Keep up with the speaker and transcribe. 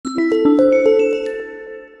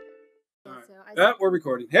We're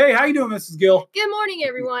recording. Hey, how you doing, Mrs. Gill? Good morning,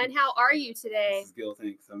 everyone. How are you today? Mrs. Gill,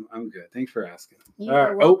 thanks. I'm good. Thanks for asking.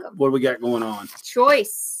 You're welcome. What do we got going on?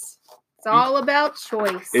 Choice. It's all about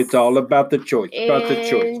choice. It's all about the choice. About the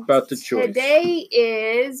choice. About the choice. Today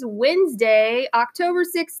is Wednesday, October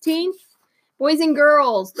 16th. Boys and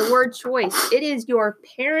girls, the word choice. It is your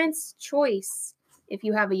parents' choice. If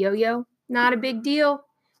you have a yo-yo, not a big deal.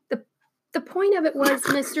 The point of it was,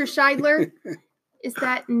 Mr. Scheidler, is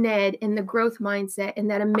that Ned and the growth mindset and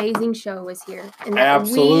that amazing show was here. And that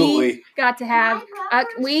Absolutely. we got to have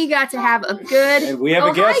a good. And we have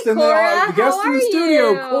a guest in the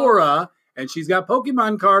studio, Cora, and she's got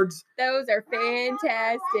Pokemon cards. Those are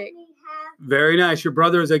fantastic. Very nice. Your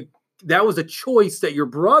brother that was a choice that your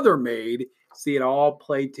brother made. See it all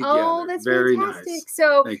played together. Oh, that's very fantastic. Nice.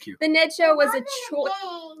 So thank you. The Ned show was a choice.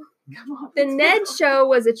 The Ned show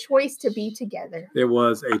was a choice to be together. It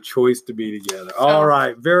was a choice to be together. All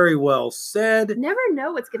right. Very well said. Never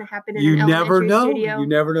know what's going to happen in an elementary studio. You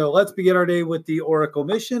never know. Let's begin our day with the Oracle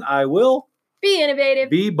mission. I will be innovative,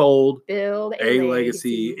 be bold, build a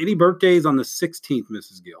legacy. Any birthdays on the 16th,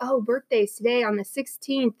 Mrs. Gill? Oh, birthdays today on the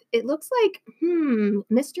 16th. It looks like,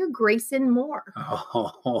 Mr. Grayson Moore.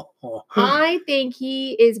 I think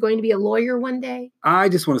he is going to be a lawyer one day. I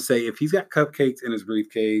just want to say, if he's got cupcakes in his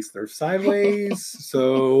briefcase, they're sideways.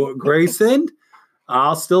 So, Grayson,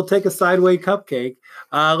 I'll still take a sideways cupcake.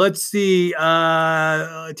 Let's see.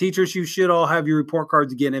 Teachers, you should all have your report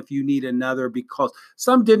cards again if you need another, because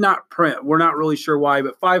some did not print. We're not really sure why,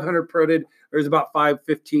 but 500 printed. There's about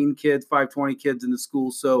 520 kids in the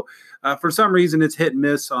school. So for some reason, it's hit and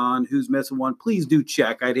miss on who's missing one. Please do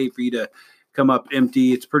check. I'd hate for you to come up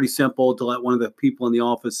empty. It's pretty simple to let one of the people in the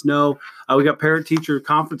office know. We got parent-teacher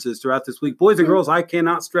conferences throughout this week. Boys and girls, I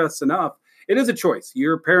cannot stress enough. It is a choice.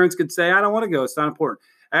 Your parents could say, I don't want to go. It's not important.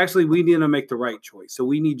 Actually, we need to make the right choice. So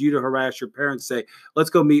we need you to harass your parents, say, let's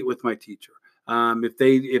go meet with my teacher.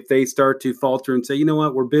 If they start to falter and say, you know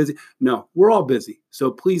what, we're busy. No, we're all busy. So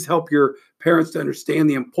please help your parents to understand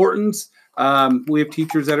the importance. We have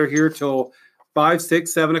teachers that are here till 5,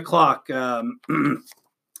 6, 7 o'clock,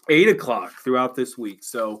 8 o'clock throughout this week.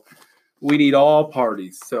 So we need all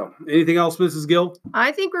parties. So anything else, Mrs. Gill?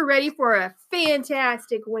 I think we're ready for a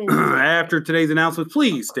fantastic Wednesday. After today's announcement,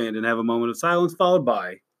 please stand and have a moment of silence, followed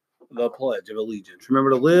by the Pledge of Allegiance.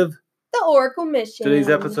 Remember to live the Oracle mission. Today's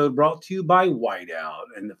episode brought to you by Whiteout.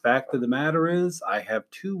 And the fact of the matter is, I have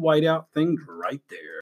 2 Whiteout things right there.